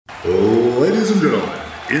Ladies and gentlemen,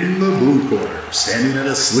 in the blue corner, standing at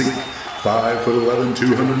a sleek 5'11",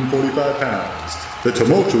 245 pounds, the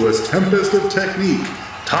tumultuous tempest of technique,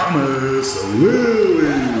 Thomas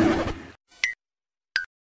Lilly.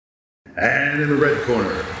 And in the red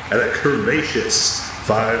corner, at a curvaceous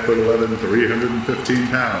 5'11", 315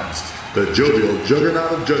 pounds, the jovial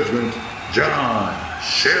juggernaut of judgment, John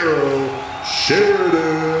Cheryl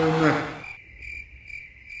Sheridan.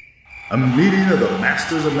 A meeting of the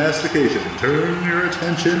masters of mastication. Turn your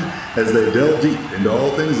attention as they delve deep into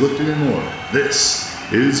all things lifting and more. This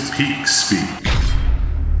is Peak Speak.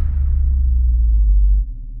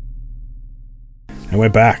 And we're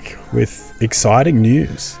back with exciting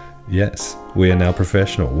news. Yes, we are now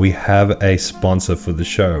professional. We have a sponsor for the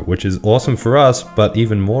show, which is awesome for us, but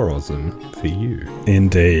even more awesome for you.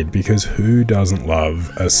 Indeed, because who doesn't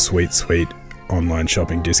love a sweet, sweet online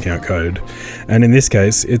shopping discount code? And in this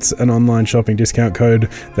case, it's an online shopping discount code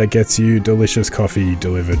that gets you delicious coffee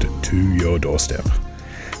delivered to your doorstep.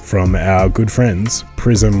 From our good friends,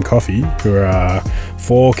 Prism Coffee, who are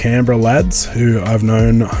 4 Canberra lads who I've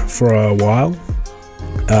known for a while.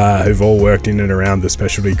 Who've all worked in and around the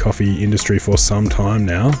specialty coffee industry for some time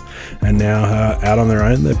now, and now out on their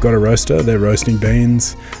own. They've got a roaster, they're roasting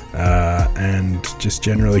beans, and just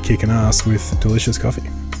generally kicking ass with delicious coffee.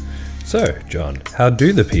 So, John, how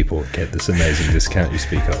do the people get this amazing discount you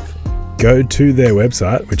speak of? Go to their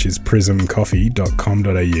website, which is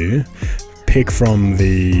prismcoffee.com.au. Pick from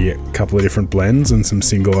the couple of different blends and some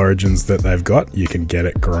single origins that they've got. You can get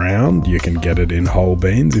it ground, you can get it in whole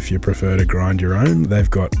beans if you prefer to grind your own. They've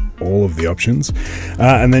got all of the options.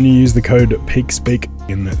 And then you use the code PEAKSPEAK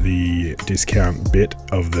in the discount bit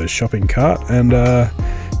of the shopping cart, and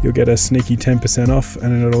you'll get a sneaky 10% off,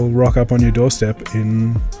 and it'll rock up on your doorstep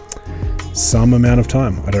in some amount of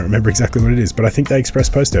time. I don't remember exactly what it is, but I think they express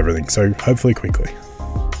post everything, so hopefully quickly.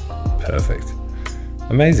 Perfect.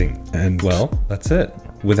 Amazing. And well, that's it.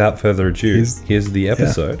 Without further ado, here's the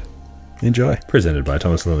episode. Yeah. Enjoy. Presented by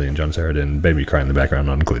Thomas Lilly and John Sheridan. Baby cry in the background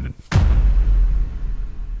not included.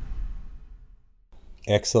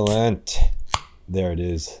 Excellent. There it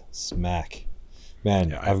is. Smack. Man,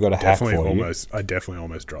 Yeah, I've got a hack for you. I definitely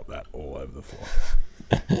almost dropped that all over the floor.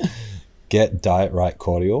 Get Diet Right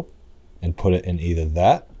Cordial and put it in either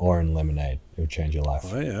that or in lemonade. It will change your life.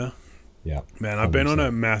 Oh, yeah. Yeah. Man, I've been on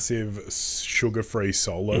a massive sugar-free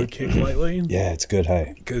solo kick lately. Yeah, it's good,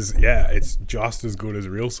 hey? Because, yeah, it's just as good as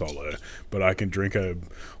real solo, but I can drink a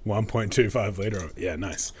 1.25 litre of it. Yeah,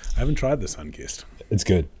 nice. I haven't tried the Sunkissed. It's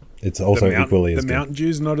good. It's also equally as good. The Mountain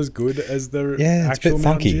Dew's not as good as the it's actual a bit Mountain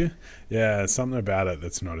funky. Dew. Yeah, something about it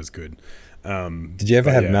that's not as good. Did you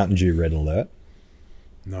ever have Mountain Dew Red Alert?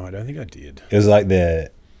 No, I don't think I did. It was like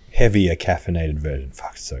the heavier caffeinated version.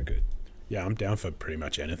 Fuck, it's so good. Yeah, I'm down for pretty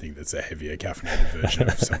much anything that's a heavier caffeinated version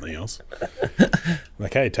of something else.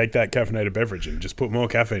 Like, hey, take that caffeinated beverage and just put more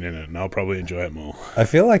caffeine in it, and I'll probably enjoy it more. I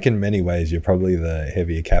feel like in many ways you're probably the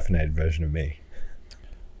heavier caffeinated version of me.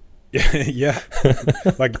 Yeah.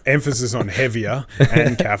 Like emphasis on heavier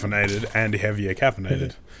and caffeinated and heavier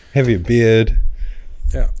caffeinated. Heavier beard.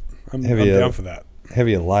 Yeah, I'm down for that.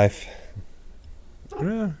 Heavier life.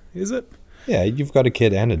 Yeah, is it? Yeah, you've got a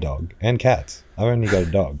kid and a dog and cats. I've only got a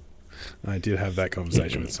dog. I did have that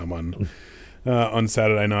conversation with someone on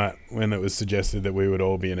Saturday night when it was suggested that we would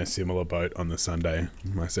all be in a similar boat on the Sunday.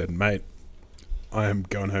 I said, mate, I am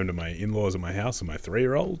going home to my in-laws at my house and my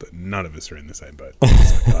 3-year-old. None of us are in the same boat. Like,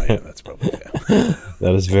 oh, yeah, that's probably fair.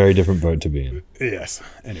 That is a very different boat to be in. Yes.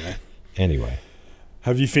 Anyway.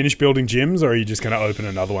 Have you finished building gyms, or are you just going to open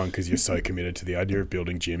another one because you're so committed to the idea of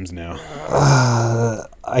building gyms now?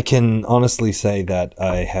 I can honestly say that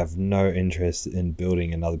I have no interest in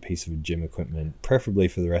building another piece of gym equipment, preferably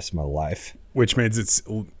for the rest of my life. Which means it's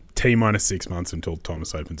T-minus 6 months until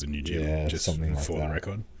Thomas opens a new gym. Yeah, just something like for that. the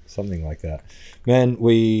record. Something like that. Man,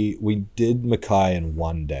 we did Mackay in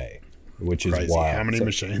one day, which is Crazy. wild. How many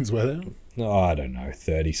machines were there? Oh, I don't know,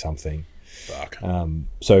 30-something. Fuck.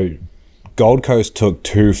 So Gold Coast took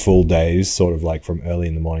 2 full days, sort of like from early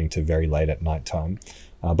in the morning to very late at night time.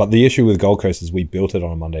 But the issue with Gold Coast is we built it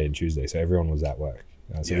on a Monday and Tuesday, so everyone was at work.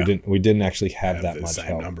 We didn't actually have that the much same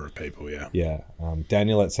help. number of people, yeah. Yeah.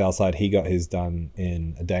 Daniel at Southside, he got his done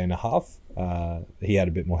in a day and a half. He had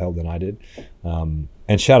a bit more help than I did.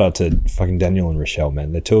 And shout out to fucking Daniel and Rochelle,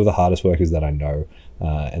 man. They're 2 of the hardest workers that I know.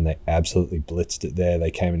 And they absolutely blitzed it there. They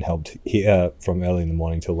came and helped here from early in the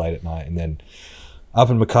morning till late at night. And then up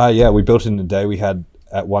in Mackay, we built it in a day. We had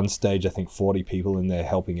at one stage, I think 40 people in there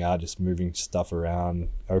helping out, just moving stuff around,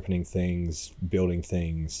 opening things, building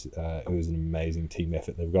things. It was an amazing team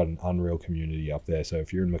effort. They've got an unreal community up there. So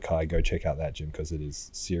if you're in Mackay, go check out that gym because it is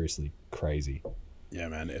seriously crazy. Yeah,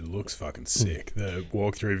 man, it looks fucking sick. The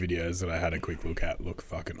walkthrough videos that I had a quick look at look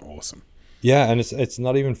fucking awesome. Yeah, and it's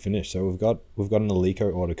not even finished. So we've got an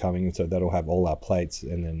Eleiko order coming, so that'll have all our plates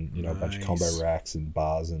and then a bunch of combo racks and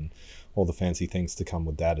bars and all the fancy things to come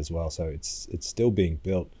with that as well. So it's still being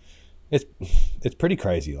built. It's pretty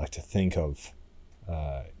crazy, like to think of,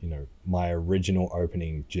 my original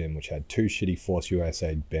opening gym, which had 2 shitty Force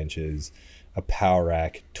USA benches, a power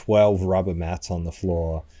rack, 12 rubber mats on the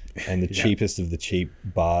floor, and the cheapest of the cheap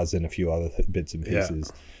bars and a few other bits and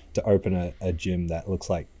pieces, to open a gym that looks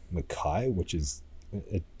like Mackay, which is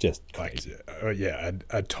just crazy.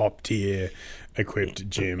 A top tier equipped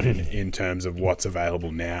gym in terms of what's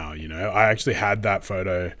available now. I actually had that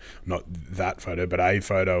photo, not that photo, but a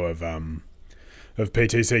photo of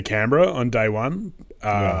PTC Canberra on day one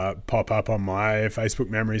pop up on my Facebook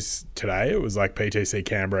memories today. It was like PTC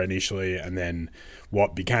Canberra initially, and then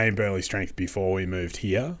what became Burleigh Strength before we moved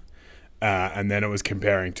here. And then it was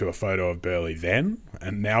comparing to a photo of Burleigh then.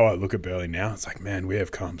 And now I look at Burleigh now, it's like, man, we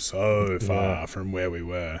have come so far from where we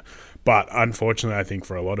were. But unfortunately, I think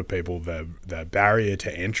for a lot of people, the barrier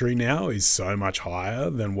to entry now is so much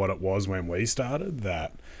higher than what it was when we started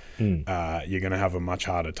that you're going to have a much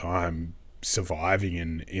harder time surviving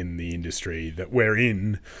in the industry that we're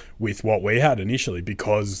in with what we had initially,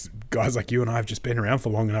 because guys like you and I have just been around for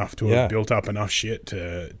long enough to have built up enough shit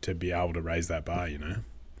to be able to raise that bar,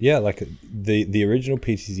 Yeah, like the original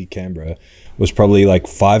PTC Canberra was probably like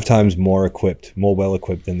 5 times more well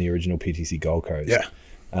equipped than the original PTC Gold Coast.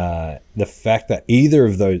 Yeah. The fact that either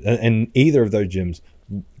of those gyms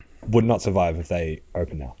would not survive if they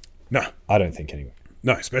open now. No, I don't think anyway.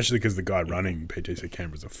 No, especially because the guy running PTC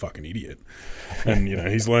Canberra's a fucking idiot, and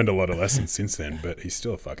he's learned a lot of lessons since then, but he's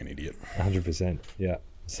still a fucking idiot. 100%. Yeah.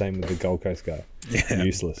 Same with the Gold Coast guy. Yeah.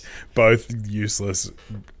 Useless. Both useless,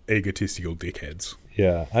 egotistical dickheads.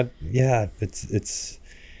 Yeah. It's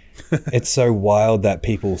so wild that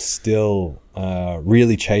people still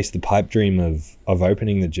really chase the pipe dream of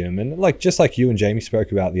opening the gym, and just like you and Jamie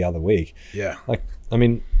spoke about the other week. Yeah.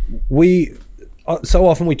 We so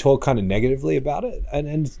often we talk kind of negatively about it, and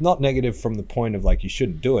it's not negative from the point of like you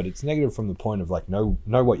shouldn't do it. It's negative from the point of like know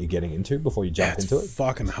what you're getting into before you jump into it.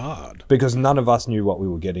 Fucking hard, because none of us knew what we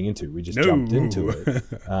were getting into. We just jumped into it,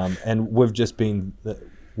 and we've just been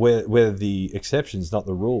we're the exceptions, not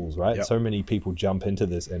the rules, right? Yep. So many people jump into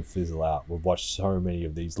this and fizzle out. We've watched so many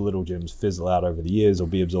of these little gyms fizzle out over the years or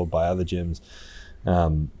be absorbed by other gyms.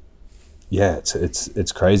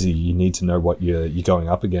 It's crazy. You need to know what you're going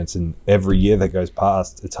up against, and every year that goes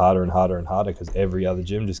past, it's harder and harder and harder because every other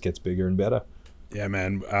gym just gets bigger and better. Yeah,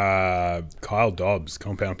 man. Kyle Dobbs,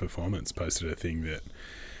 Compound Performance, posted a thing that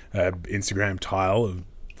Instagram tile of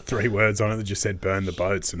 3 words on it that just said "burn the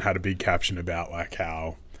boats" and had a big caption about like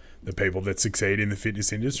how the people that succeed in the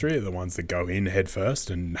fitness industry are the ones that go in head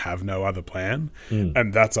first and have no other plan.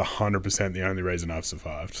 And that's 100% the only reason I've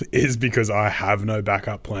survived, is because I have no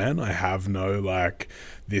backup plan. I have no like,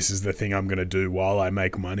 this is the thing I'm going to do while I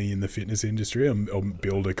make money in the fitness industry or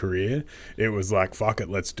build a career. It was like, fuck it,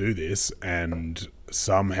 let's do this. And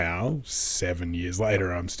somehow 7 years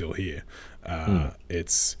later, I'm still here. I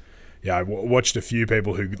watched a few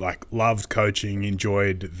people who like loved coaching,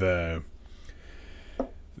 enjoyed the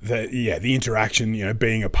interaction,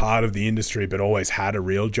 being a part of the industry, but always had a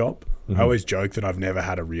real job. I always joke that I've never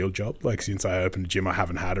had a real job. Like since I opened a gym, I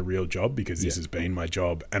haven't had a real job because this has been my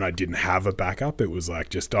job, and I didn't have a backup. It was like,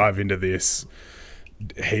 just dive into this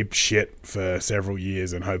heap shit for several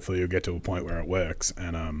years, and hopefully you'll get to a point where it works.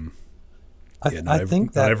 And I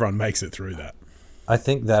think not everyone makes it through that. I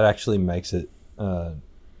think that actually makes it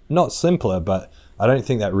not simpler, but I don't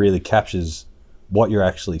think that really captures what you're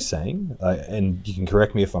actually saying, and you can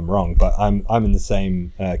correct me if I'm wrong, but I'm in the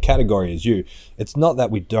same category as you. It's not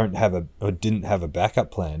that we didn't have a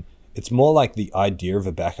backup plan. It's more like the idea of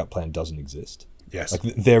a backup plan doesn't exist. Yes. Like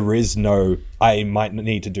there is no, I might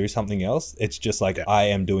need to do something else. It's just like, I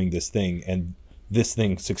am doing this thing and this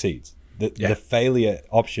thing succeeds. The failure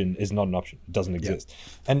option is not an option. It doesn't exist.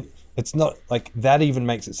 And it's not like that even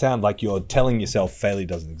makes it sound like you're telling yourself failure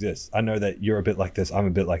doesn't exist. I know that you're a bit like this. I'm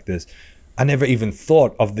a bit like this. I never even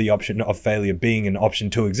thought of the option of failure being an option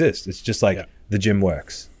to exist. It's just like the gym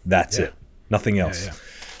works. That's it. Nothing else.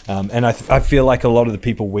 And I feel like a lot of the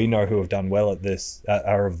people we know who have done well at this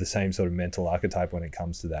are of the same sort of mental archetype when it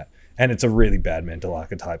comes to that. And it's a really bad mental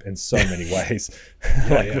archetype in so many ways.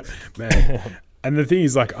 Man. And the thing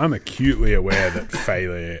is, like, I'm acutely aware that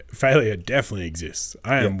failure definitely exists.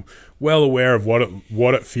 I am well aware of what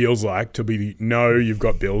it feels like to know you've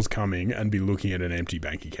got bills coming and be looking at an empty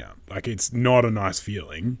bank account. Like, it's not a nice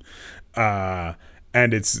feeling.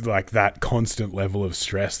 And it's like that constant level of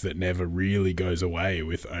stress that never really goes away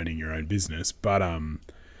with owning your own business. But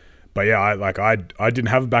yeah, I didn't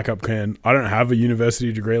have a backup plan. I don't have a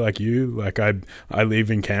university degree like you. Like I live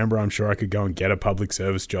in Canberra. I'm sure I could go and get a public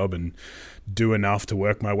service job and do enough to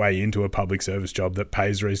work my way into a public service job that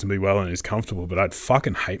pays reasonably well and is comfortable, but I'd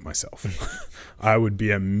fucking hate myself. I would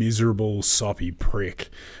be a miserable, soppy prick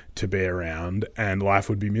to be around, and life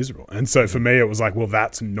would be miserable. And so for me, it was like, well,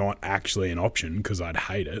 that's not actually an option because I'd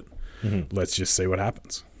hate it. Mm-hmm. Let's just see what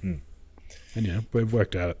happens. Mm. And yeah, we've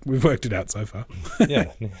worked it out so far.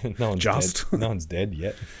 Yeah, no one's dead. No one's dead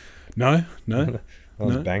yet. No. No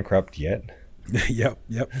one's bankrupt yet. Yep.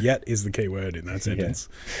 Yet is the key word in that sentence.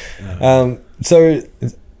 Yeah. So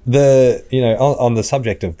on the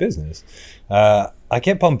subject of business, I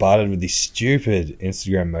get bombarded with these stupid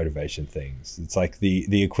Instagram motivation things. It's like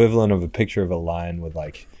the equivalent of a picture of a lion with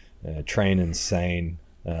like train insane,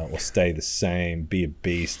 or stay the same, be a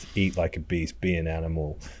beast, eat like a beast, be an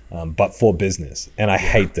animal, but for business. And I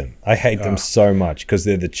hate them. I hate them so much because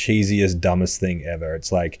they're the cheesiest, dumbest thing ever.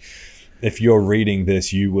 It's like, if you're reading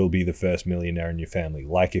this, you will be the first millionaire in your family.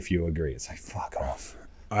 Like, if you agree. It's like, fuck off.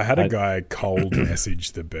 I had a guy cold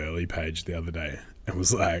message the Burley page the other day and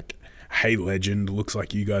was like, hey, legend, looks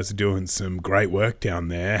like you guys are doing some great work down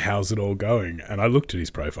there. How's it all going? And I looked at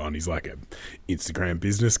his profile and he's like an Instagram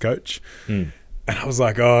business coach. Mm. And I was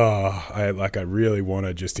like, I really want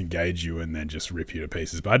to just engage you and then just rip you to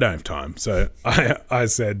pieces, but I don't have time. So I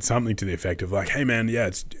said something to the effect of like, hey man, yeah,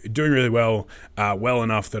 it's doing really well, well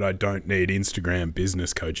enough that I don't need Instagram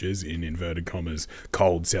business coaches, in inverted commas,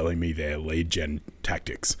 cold selling me their lead gen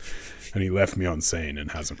tactics. And he left me on scene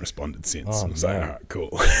and hasn't responded since. I was like, all right,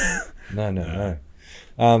 cool. No.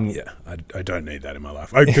 Yeah, I don't need that in my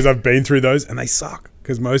life because I've been through those and they suck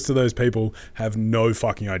because most of those people have no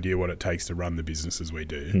fucking idea what it takes to run the businesses we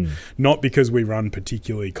do. Not because we run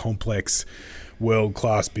particularly complex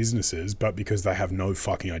world-class businesses, but because they have no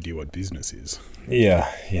fucking idea what business is.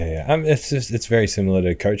 Yeah. It's very similar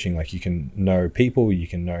to coaching. Like, you can know people, you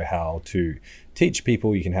can know how to teach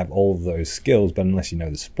people, you can have all of those skills, but unless you know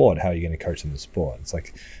the sport, how are you going to coach them the sport? It's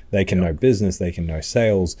like they can know business, they can know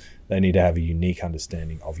sales, they need to have a unique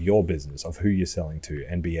understanding of your business, of who you're selling to,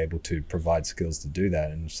 and be able to provide skills to do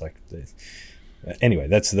that. And it's like, anyway,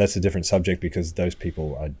 that's a different subject because those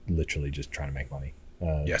people are literally just trying to make money.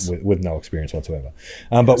 With no experience whatsoever.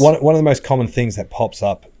 But one of the most common things that pops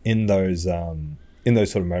up in those sort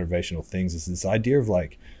of motivational things is this idea of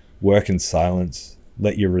like work in silence,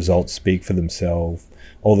 let your results speak for themselves,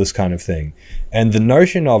 all this kind of thing. And the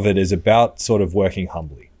notion of it is about sort of working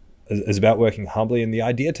humbly. It's about working humbly. And the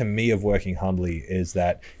idea to me of working humbly is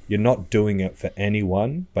that you're not doing it for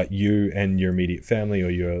anyone but you and your immediate family, or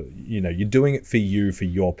you're doing it for you, for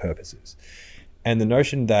your purposes. And the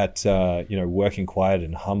notion that, working quiet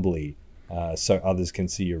and humbly so others can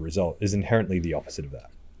see your result is inherently the opposite of that.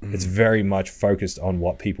 Mm. It's very much focused on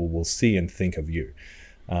what people will see and think of you.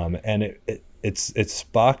 And it's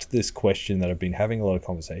sparked this question that I've been having a lot of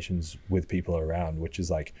conversations with people around, which is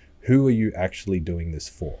like, who are you actually doing this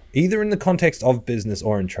for? Either in the context of business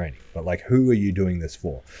or in training, but like, who are you doing this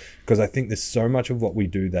for? Because I think there's so much of what we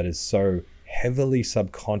do that is so heavily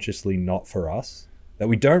subconsciously not for us, that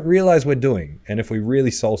we don't realize we're doing. And if we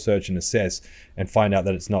really soul search and assess and find out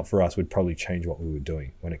that it's not for us, we'd probably change what we were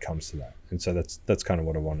doing when it comes to that. And so that's kind of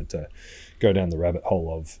what I wanted to go down the rabbit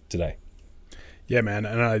hole of today. Yeah, man.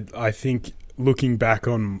 And I think looking back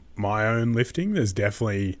on my own lifting, there's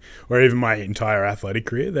definitely, or even my entire athletic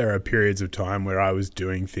career, there are periods of time where I was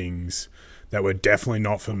doing things that were definitely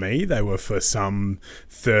not for me. They were for some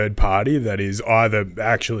third party that is either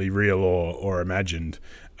actually real or imagined.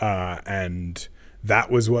 And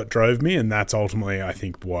that was what drove me, and that's ultimately, I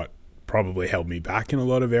think, what probably held me back in a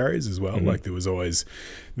lot of areas as well. Mm-hmm. Like, there was always,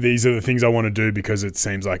 these are the things I want to do because it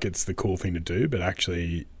seems like it's the cool thing to do, but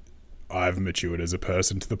actually I've matured as a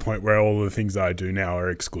person to the point where all the things that I do now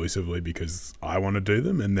are exclusively because I want to do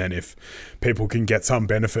them. And then if people can get some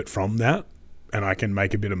benefit from that and I can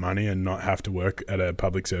make a bit of money and not have to work at a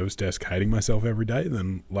public service desk hating myself every day,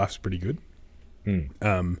 then life's pretty good.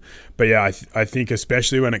 But yeah, I think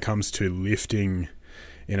especially when it comes to lifting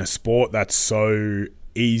in a sport that's so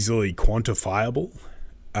easily quantifiable,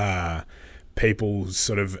 people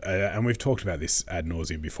sort of, and we've talked about this ad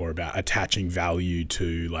nauseum before, about attaching value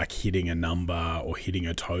to like hitting a number or hitting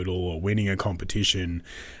a total or winning a competition.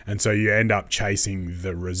 And so you end up chasing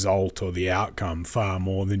the result or the outcome far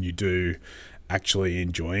more than you do actually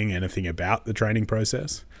enjoying anything about the training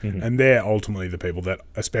process. Mm-hmm. And they're ultimately the people that,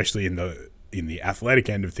 especially in the athletic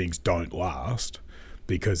end of things, don't last,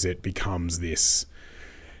 because it becomes this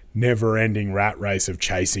never-ending rat race of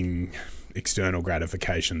chasing external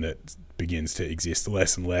gratification that begins to exist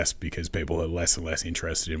less and less because people are less and less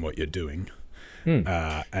interested in what you're doing.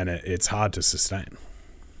 And it's hard to sustain.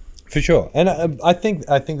 For sure. And I think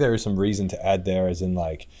there is some reason to add there, as in,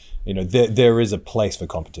 like, you know, there is a place for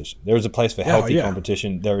competition. There is a place for healthy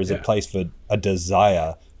competition. There is a place for a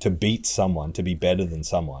desire to beat someone, to be better than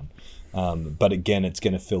someone. But again, it's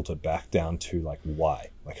going to filter back down to, like, why?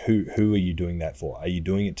 Like, who are you doing that for? Are you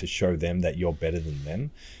doing it to show them that you're better than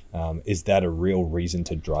them? Is that a real reason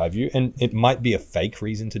to drive you? And it might be a fake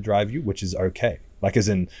reason to drive you, which is okay. Like, as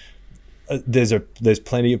in, there's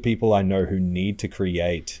plenty of people I know who need to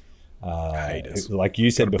create, like you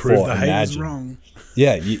said before, prove the haters wrong.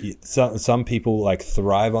 Yeah, some people, like,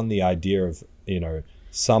 thrive on the idea of, you know,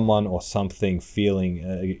 someone or something feeling,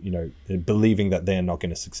 you know, believing that they're not going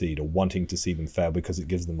to succeed or wanting to see them fail because it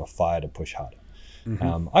gives them a fire to push harder.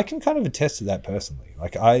 I can kind of attest to that personally.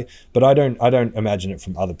 Like, but I don't imagine it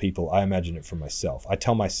from other people. I imagine it from myself. I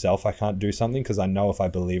tell myself I can't do something because I know if I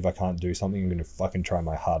believe I can't do something, I'm going to fucking try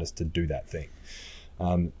my hardest to do that thing.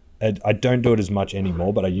 I don't do it as much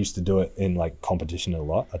anymore, but I used to do it in, like, competition a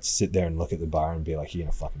lot. I'd sit there and look at the bar and be like, "You're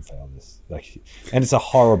gonna fucking fail this." Like, and it's a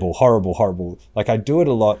horrible. Like, I do it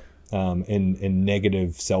a lot in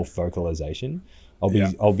negative self-vocalization.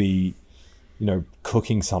 I'll be, you know,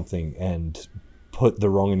 cooking something and put the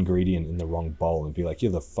wrong ingredient in the wrong bowl and be like,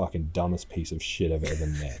 "You're the fucking dumbest piece of shit I've ever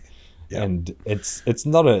met." And it's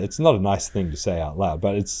not a nice thing to say out loud,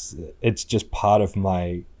 but it's just part of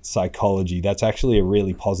my psychology. That's actually a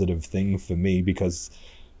really positive thing for me, because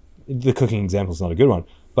the cooking example is not a good one,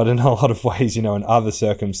 but in a lot of ways, you know, in other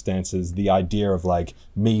circumstances, the idea of, like,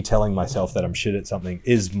 me telling myself that I'm shit at something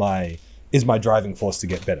is my driving force to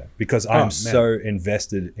get better, because I'm so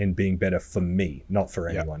invested in being better for me, not for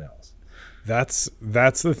anyone else. That's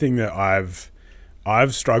the thing that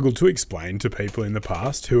I've struggled to explain to people in the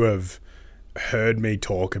past who have heard me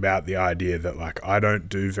talk about the idea that, like, I don't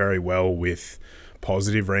do very well with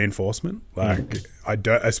positive reinforcement. Like, I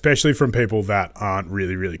don't, especially from people that aren't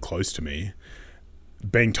really, really close to me.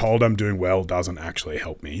 Being told I'm doing well doesn't actually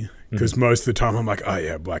help me, because most of the time I'm like, oh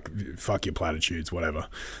yeah, like, fuck your platitudes, whatever.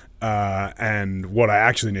 And what I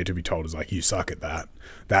actually need to be told is, like, you suck at that.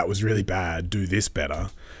 That was really bad. Do this better.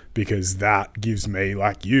 Because that gives me,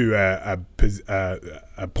 like you, a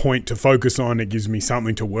point to focus on. It gives me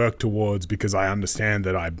something to work towards, because I understand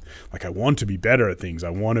that I want to be better at things. I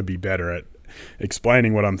want to be better at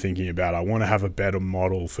explaining what I'm thinking about. I want to have a better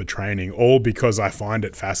model for training, all because I find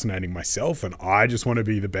it fascinating myself, and I just want to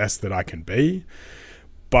be the best that I can be.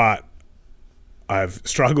 But I've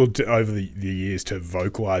struggled over the years to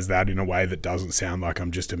vocalize that in a way that doesn't sound like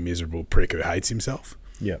I'm just a miserable prick who hates himself.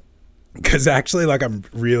 Yeah. Because actually, like, I'm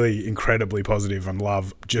really incredibly positive and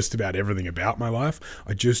love just about everything about my life.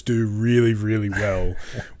 I just do really, really well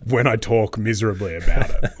when I talk miserably about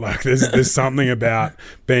it. Like, there's something about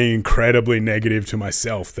being incredibly negative to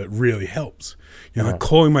myself that really helps. You know, like,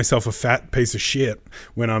 calling myself a fat piece of shit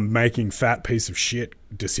when I'm making fat piece of shit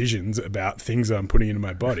decisions about things that I'm putting into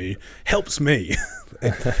my body helps me.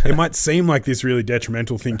 It might seem like this really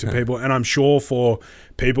detrimental thing to people, and I'm sure for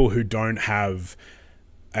people who don't have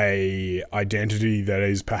a identity that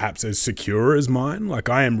is perhaps as secure as mine. Like,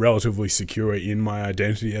 I am relatively secure in my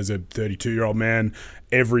identity as a 32-year-old man.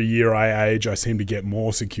 Every year I age, I seem to get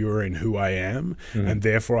more secure in who I am, and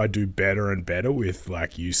therefore I do better and better with,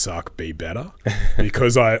 like, you suck, be better,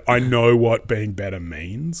 because I know what being better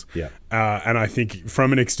means. And I think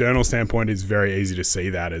from an external standpoint, it's very easy to see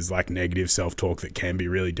that as, like, negative self-talk that can be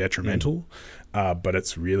really detrimental, but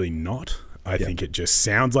it's really not. I think it just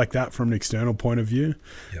sounds like that from an external point of view,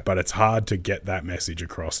 but it's hard to get that message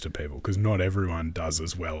across to people, because not everyone does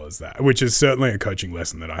as well as that, which is certainly a coaching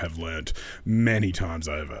lesson that I have learned many times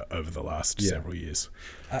over the last several years.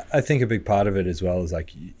 I think a big part of it as well is, like,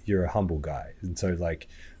 you're a humble guy. And so, like,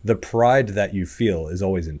 the pride that you feel is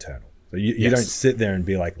always internal. So you don't sit there and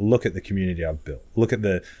be like, look at the community I've built. Look at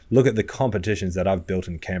the competitions that I've built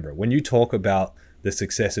in Canberra. When you talk about the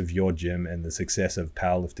success of your gym and the success of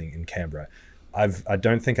powerlifting in Canberra, I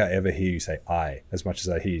don't think I ever hear you say I as much as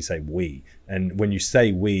I hear you say we. And when you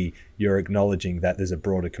say we, you're acknowledging that there's a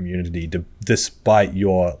broader community despite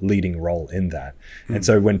your leading role in that. And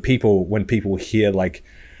so when people hear, like,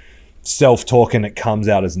 self-talk and it comes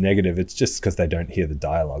out as negative, it's just because they don't hear the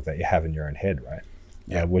dialogue that you have in your own head, right?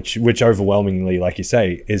 Which overwhelmingly, like you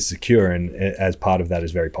say, is secure, and as part of that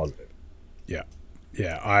is very positive.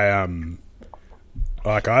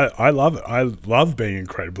 I love it. I love being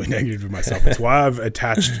incredibly negative with myself. It's why I've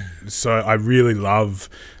attached. So I really love,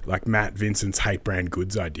 like, Matt Vincent's hate brand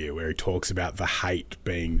goods idea, where he talks about the hate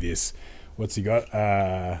being this. What's he got?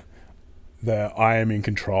 The I am in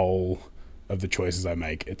control. of the choices I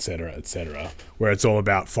make, etc., where it's all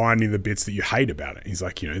about finding the bits that you hate about it. He's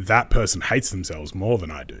like, that person hates themselves more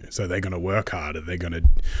than I do, so they're going to work harder, they're going to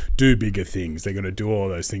do bigger things, they're going to do all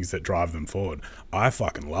those things that drive them forward. I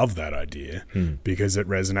fucking love that idea because it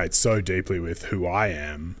resonates so deeply with who I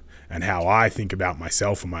am and how I think about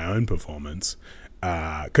myself and my own performance,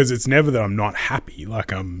 because it's never that I'm not happy.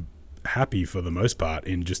 Like, I'm happy for the most part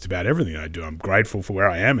in just about everything I do. I'm grateful for where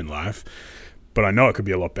I am in life, but I know it could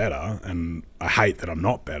be a lot better, and I hate that I'm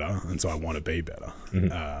not better, and so I want to be better.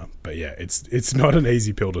 But yeah, it's not an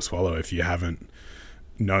easy pill to swallow if you haven't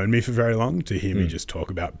known me for very long, to hear me just talk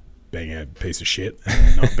about being a piece of shit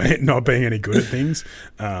and not being any good at things.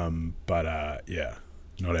 But yeah,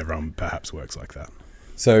 not everyone perhaps works like that.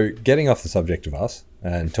 So getting off the subject of us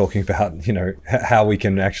and talking about, how we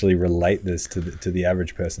can actually relate this to the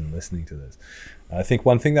average person listening to this. I think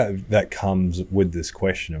one thing that comes with this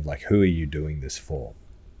question of like, who are you doing this for?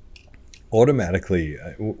 Automatically,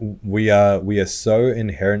 we are so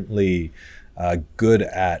inherently good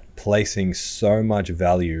at placing so much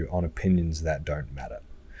value on opinions that don't matter.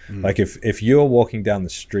 Like if you're walking down the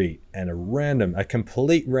street and a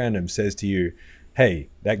complete random says to you, "Hey,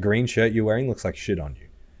 that green shirt you're wearing looks like shit on you."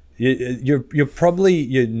 You're probably,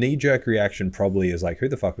 your knee-jerk reaction probably is like, who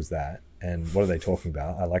the fuck was that? And what are they talking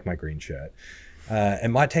about? I like my green shirt.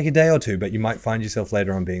 It might take a day or two, but you might find yourself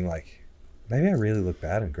later on being like, maybe I really look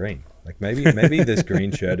bad in green. Like maybe this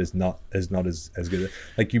green shirt is not as good.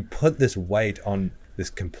 Like you put this weight on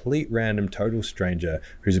this complete random total stranger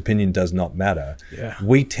whose opinion does not matter. Yeah.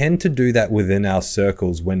 We tend to do that within our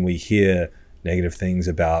circles when we hear negative things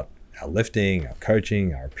about our lifting, our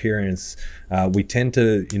coaching, our appearance. We tend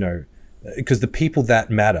to, because the people that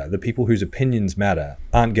matter, the people whose opinions matter,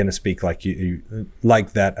 aren't going to speak like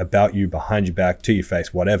like that about you, behind your back, to your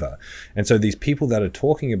face, whatever. And so these people that are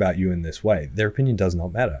talking about you in this way, their opinion does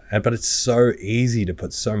not matter. But it's so easy to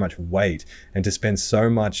put so much weight and to spend so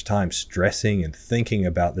much time stressing and thinking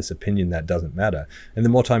about this opinion that doesn't matter. And the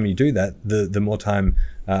more time you do that, the more time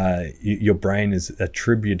your brain is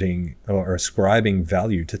attributing or ascribing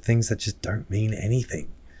value to things that just don't mean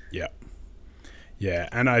anything. Yeah,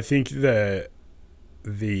 and I think the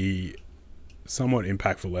somewhat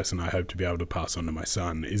impactful lesson I hope to be able to pass on to my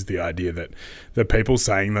son is the idea that the people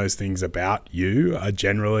saying those things about you are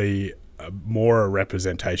generally more a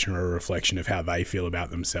representation or a reflection of how they feel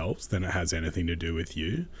about themselves than it has anything to do with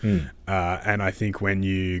you. And I think when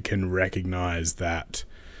you can recognize that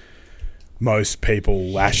most people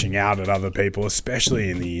lashing out at other people, especially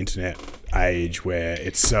in the internet age where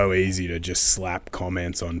it's so easy to just slap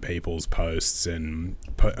comments on people's posts and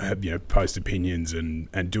post opinions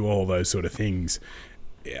and do all those sort of things,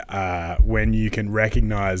 when you can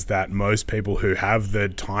recognize that most people who have the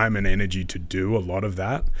time and energy to do a lot of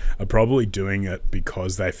that are probably doing it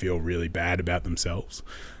because they feel really bad about themselves,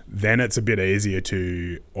 then it's a bit easier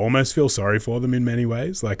to almost feel sorry for them in many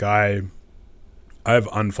ways. Like I've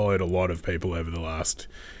unfollowed a lot of people over the last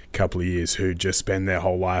couple of years who just spend their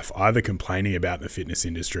whole life either complaining about the fitness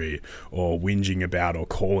industry or whinging about or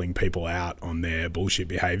calling people out on their bullshit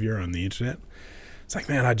behavior on the internet. It's like,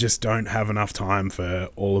 man, I just don't have enough time for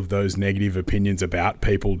all of those negative opinions about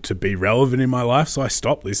people to be relevant in my life, so I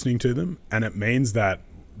stop listening to them. And it means that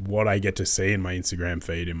what I get to see in my Instagram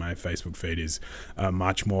feed, in my Facebook feed, is a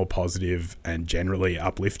much more positive and generally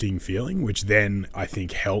uplifting feeling, which then I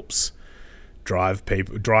think helps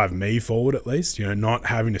drive me forward, at least, not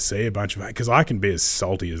having to see a bunch of, because I can be as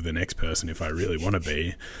salty as the next person if I really want to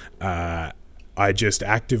be. I just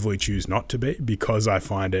actively choose not to be, because I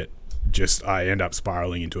find it I end up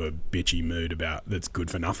spiraling into a bitchy mood that's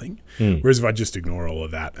good for nothing. Whereas if I just ignore all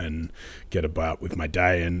of that and get about with my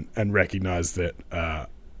day and recognize that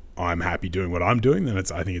I'm happy doing what I'm doing, then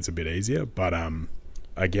I think it's a bit easier. But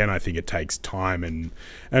again, I think it takes time and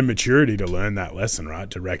maturity to learn that lesson, right?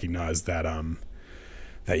 To recognize that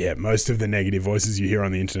most of the negative voices you hear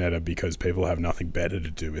on the internet are because people have nothing better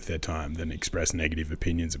to do with their time than express negative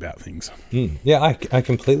opinions about things. Yeah, I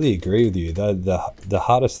completely agree with you. The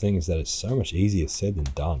hardest thing is that it's so much easier said than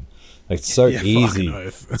done. Like it's so easy.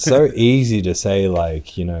 It's so easy to say,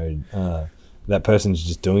 like, that person's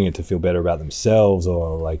just doing it to feel better about themselves,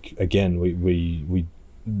 or like, again,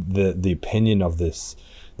 the opinion of this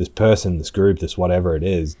person, this group, this whatever it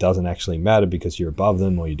is, doesn't actually matter because you're above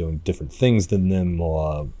them, or you're doing different things than them,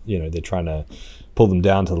 or they're trying to pull them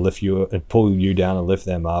down to pull you down and lift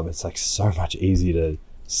them up. It's like so much easier to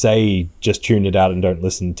say just tune it out and don't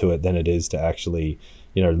listen to it than it is to actually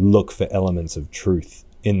look for elements of truth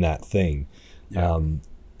in that thing.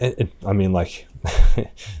 I mean, like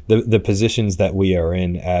the positions that we are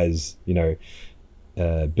in as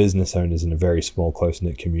business owners in a very small,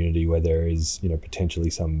 close-knit community where there is, potentially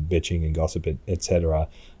some bitching and gossip, etc. I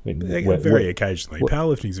mean, very occasionally.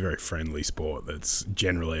 Powerlifting is a very friendly sport that's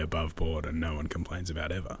generally above board and no one complains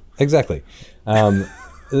about ever. Exactly.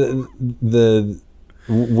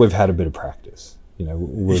 We've had a bit of practice.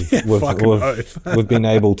 We've been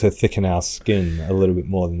able to thicken our skin a little bit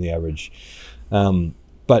more than the average.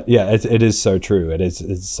 But yeah, it is so true.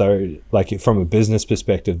 It's so, like, from a business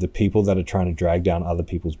perspective, the people that are trying to drag down other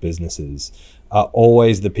people's businesses are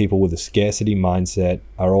always the people with a scarcity mindset,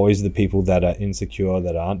 are always the people that are insecure,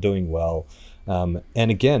 that aren't doing well. And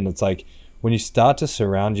again, it's like when you start to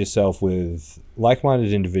surround yourself with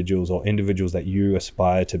like-minded individuals or individuals that you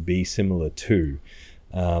aspire to be similar to,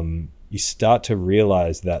 you start to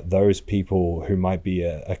realize that those people who might be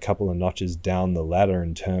a couple of notches down the ladder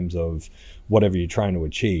in terms of whatever you're trying to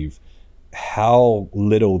achieve, how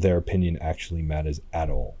little their opinion actually matters at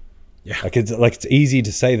all. Yeah. It's easy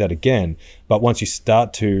to say that again, but once you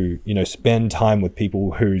start to, spend time with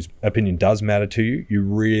people whose opinion does matter to you, you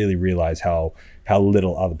really realize how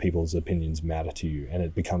little other people's opinions matter to you, and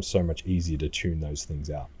it becomes so much easier to tune those things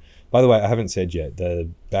out. By the way, I haven't said yet, the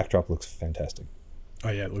backdrop looks fantastic. Oh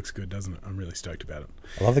yeah, it looks good, doesn't it? I'm really stoked about it.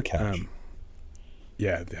 I love the couch.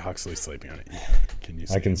 Yeah, the Huxley's sleeping on it. Can you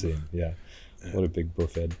see I can him? see him, yeah. What a big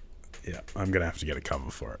buffhead. Yeah, I'm going to have to get a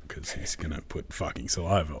cover for it because he's going to put fucking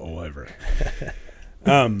saliva all over it.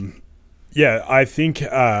 Yeah, I think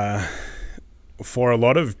for a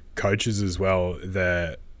lot of coaches as well,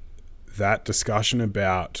 that discussion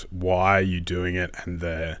about why you're doing it and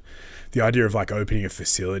the idea of like opening a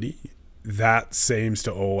facility, that seems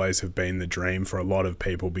to always have been the dream for a lot of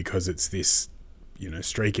people because it's this,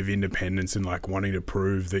 streak of independence and like wanting to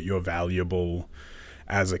prove that you're valuable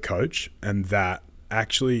as a coach, and that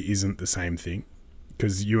actually isn't the same thing,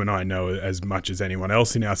 because you and I know as much as anyone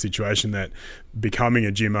else in our situation that becoming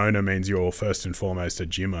a gym owner means you're first and foremost a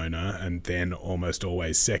gym owner, and then almost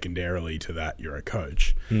always secondarily to that you're a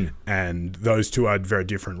coach. And those two are very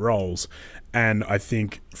different roles. And I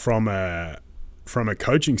think from a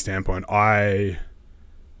coaching standpoint, I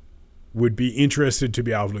would be interested to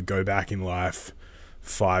be able to go back in life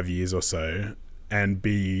 5 years or so and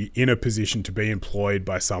be in a position to be employed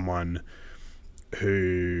by someone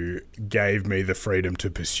who gave me the freedom to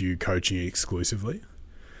pursue coaching exclusively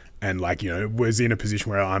and was in a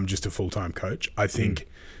position where I'm just a full-time coach. I think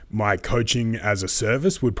my coaching as a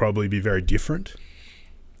service would probably be very different.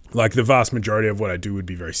 Like the vast majority of what I do would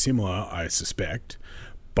be very similar, I suspect,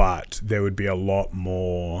 but there would be a lot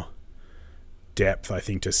more depth, I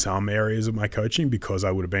think, to some areas of my coaching because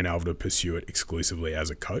I would have been able to pursue it exclusively as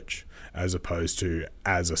a coach, as opposed to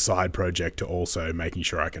as a side project to also making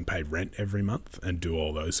sure I can pay rent every month and do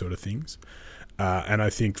all those sort of things. And I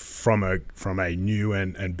think from a new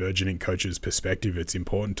and burgeoning coach's perspective, it's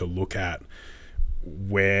important to look at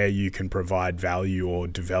where you can provide value or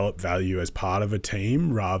develop value as part of a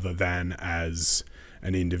team rather than as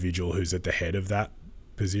an individual who's at the head of that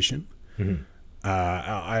position.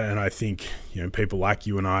 And I think people like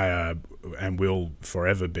you and I are and will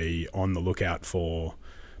forever be on the lookout for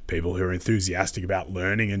people who are enthusiastic about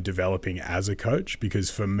learning and developing as a coach,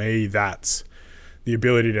 because for me that's the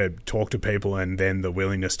ability to talk to people and then the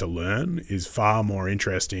willingness to learn is far more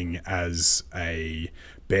interesting as a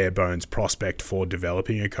bare bones prospect for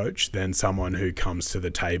developing a coach than someone who comes to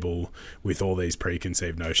the table with all these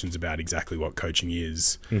preconceived notions about exactly what coaching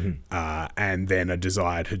is, and then a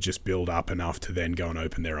desire to just build up enough to then go and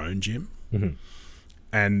open their own gym.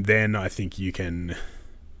 And then I think you can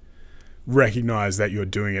recognize that you're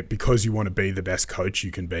doing it because you want to be the best coach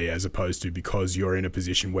you can be, as opposed to because you're in a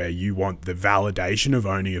position where you want the validation of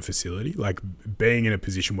owning a facility. Like being in a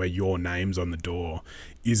position where your name's on the door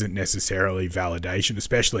isn't necessarily validation,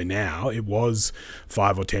 especially now. It was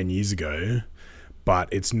 5 or 10 years ago, but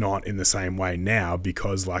it's not in the same way now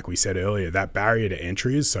because, like we said earlier, that barrier to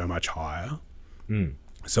entry is so much higher.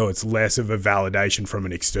 So it's less of a validation from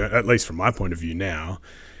an external, at least from my point of view now.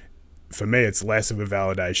 For me, it's less of a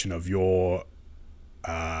validation of your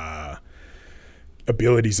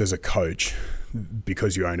abilities as a coach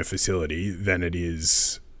because you own a facility than it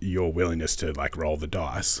is your willingness to like roll the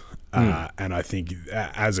dice. And I think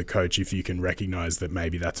as a coach, if you can recognize that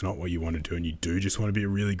maybe that's not what you want to do and you do just want to be a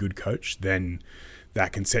really good coach, then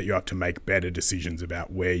that can set you up to make better decisions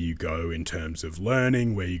about where you go in terms of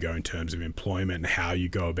learning, where you go in terms of employment, and how you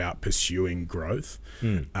go about pursuing growth.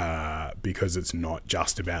 Because it's not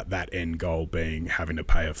just about that end goal being having to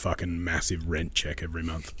pay a fucking massive rent check every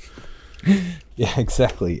month. Yeah,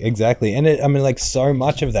 exactly. And I mean, like, so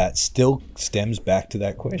much of that still stems back to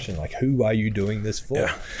that question, like, who are you doing this for?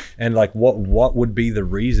 Yeah. And like, what would be the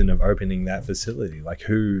reason of opening that facility? Like,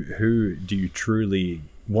 who do you truly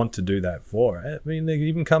want to do that for? I mean, it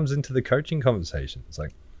even comes into the coaching conversation. It's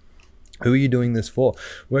like, who are you doing this for?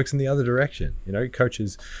 Works in the other direction. You know,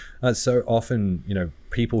 coaches, so often, you know,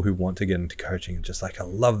 people who want to get into coaching are just like, I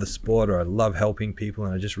love the sport, or I love helping people,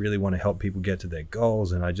 and I just really want to help people get to their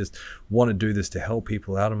goals, and I just want to do this to help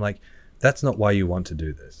people out. I'm like, that's not why you want to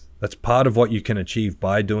do this. That's part of what you can achieve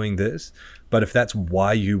by doing this. But if that's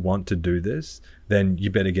why you want to do this, then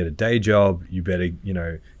you better get a day job. You better, you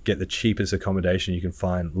know, get the cheapest accommodation you can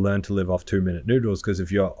find, learn to live off 2-minute noodles. Because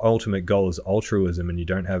if your ultimate goal is altruism and you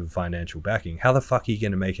don't have financial backing, how the fuck are you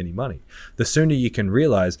going to make any money? The sooner you can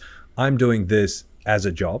realize, I'm doing this as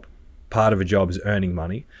a job. Part of a job is earning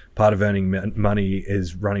money. Part of earning money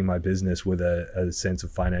is running my business with a sense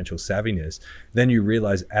of financial savviness. Then you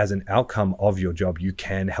realize, as an outcome of your job, you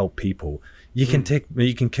can help people. You can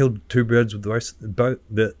kill two birds with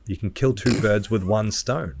one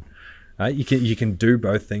stone. Right? You can do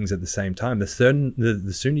both things at the same time. The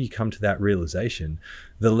sooner you come to that realization,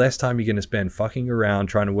 the less time you're going to spend fucking around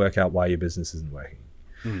trying to work out why your business isn't working.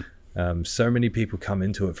 So many people come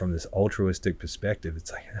into it from this altruistic perspective.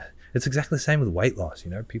 It's like, it's exactly the same with weight loss.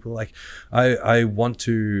 You know, people are like, I want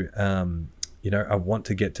to, I want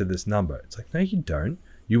to get to this number. It's like, no, you don't.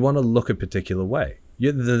 You want to look a particular way.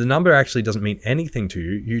 The number actually doesn't mean anything to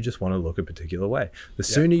you. You just want to look a particular way. The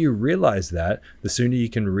sooner you realize that, the sooner you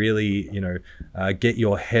can really, get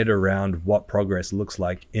your head around what progress looks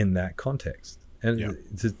like in that context. And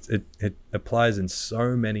it applies in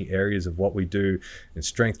so many areas of what we do in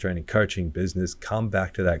strength training, coaching, business. Come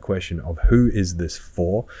back to that question of, who is this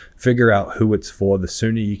for? Figure out who it's for. The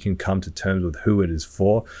sooner you can come to terms with who it is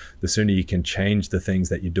for, the sooner you can change the things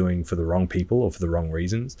that you're doing for the wrong people or for the wrong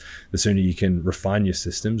reasons. The sooner you can refine your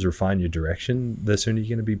systems, refine your direction, the sooner you're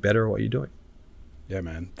going to be better at what you're doing. Yeah,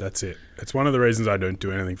 man, that's it. It's one of the reasons I don't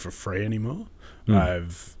do anything for free anymore. I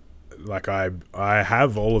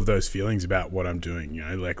have all of those feelings about what I'm doing,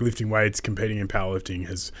 like lifting weights, competing in powerlifting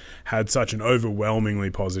has had such an overwhelmingly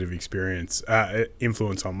positive influence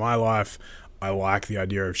on my life. I like the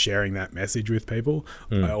idea of sharing that message with people.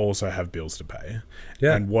 I also have bills to pay.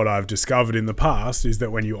 Yeah. And what I've discovered in the past is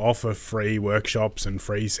that when you offer free workshops and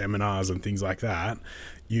free seminars and things like that,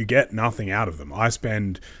 you get nothing out of them. I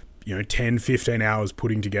spend, 10, 15 hours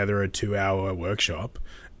putting together a 2-hour workshop.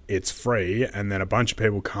 It's free, and then a bunch of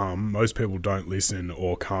people come. Most people don't listen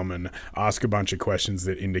or come and ask a bunch of questions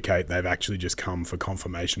that indicate they've actually just come for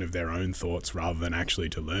confirmation of their own thoughts rather than actually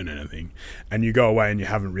to learn anything. And you go away and you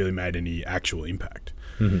haven't really made any actual impact.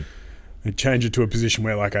 And change it to a position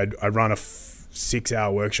where, like, I run a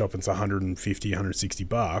 6-hour workshop, and it's $150,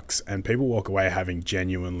 $160, and people walk away having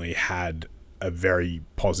genuinely had a very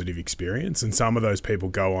positive experience. And some of those people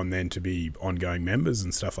go on then to be ongoing members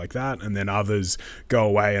and stuff like that, and then others go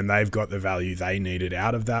away and they've got the value they needed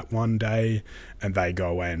out of that one day, and they go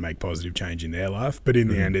away and make positive change in their life. But in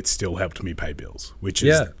the end, it still helped me pay bills, which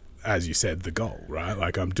is, as you said, the goal, right?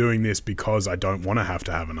 Like, I'm doing this because I don't want to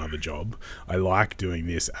have another job. I like doing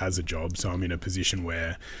this as a job, so I'm in a position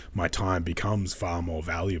where my time becomes far more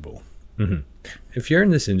valuable. If you're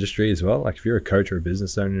in this industry as well, like if you're a coach or a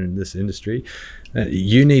business owner in this industry,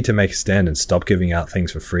 you need to make a stand and stop giving out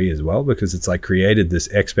things for free as well, because it's like created this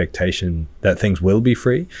expectation that things will be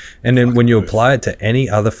free. And then when you apply it to any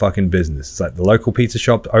other fucking business, it's like the local pizza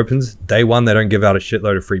shop opens, day one, they don't give out a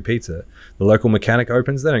shitload of free pizza. The local mechanic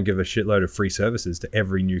opens, they don't give a shitload of free services to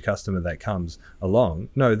every new customer that comes along.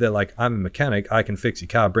 No, they're like, I'm a mechanic, I can fix your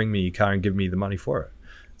car, bring me your car and give me the money for it.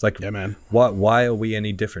 It's like, yeah, man. Why are we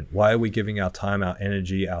any different? Why are we giving our time, our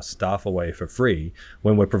energy, our staff away for free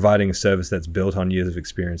when we're providing a service that's built on years of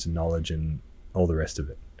experience and knowledge and all the rest of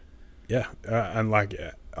it? Yeah, and like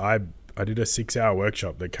I did a 6-hour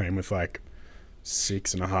workshop that came with like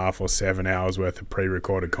 6.5 or 7 hours worth of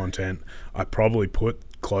pre-recorded content. I probably put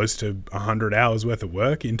close to 100 hours worth of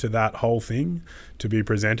work into that whole thing to be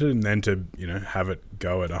presented, and then to have it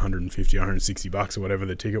go at $150, $160 or whatever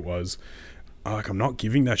the ticket was. Like, I'm not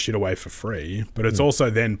giving that shit away for free, but it's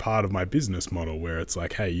also then part of my business model where it's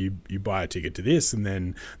like, hey, you buy a ticket to this, and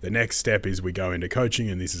then the next step is we go into coaching,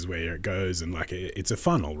 and this is where it goes. And like, it's a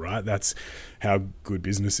funnel, right? That's how good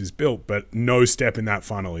business is built, but no step in that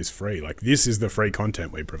funnel is free. Like, this is the free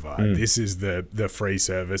content we provide. This is the free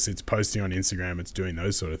service. It's posting on Instagram. It's doing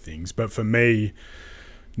those sort of things. But for me,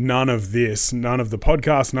 none of the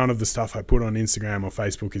podcast, none of the stuff I put on Instagram or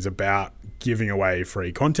Facebook is about giving away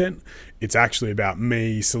free content. It's actually about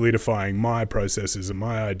me solidifying my processes and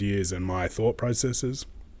my ideas and my thought processes.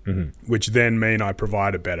 which then mean I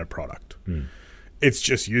provide a better product. It's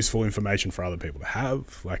just useful information for other people to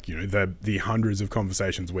have. Like, you know, the hundreds of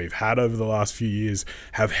conversations we've had over the last few years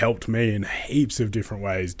have helped me in heaps of different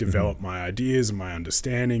ways develop my ideas and my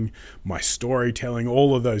understanding, my storytelling,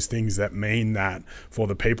 all of those things that mean that for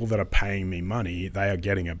the people that are paying me money, they are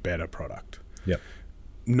getting a better product. Yep.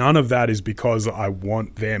 None of that is because I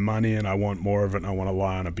want their money and I want more of it and I want to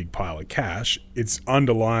lie on a big pile of cash. Its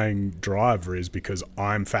underlying driver is because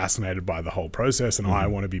I'm fascinated by the whole process and I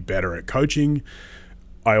want to be better at coaching.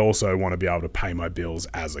 I also want to be able to pay my bills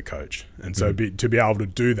as a coach. And so to be able to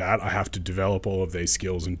do that, I have to develop all of these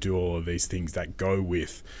skills and do all of these things that go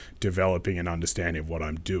with developing an understanding of what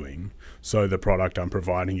I'm doing. So the product I'm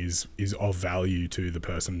providing is of value to the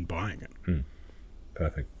person buying it.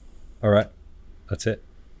 Perfect. All right. That's it.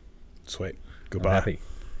 Sweet. I'm Goodbye. happy.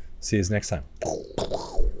 See you next time.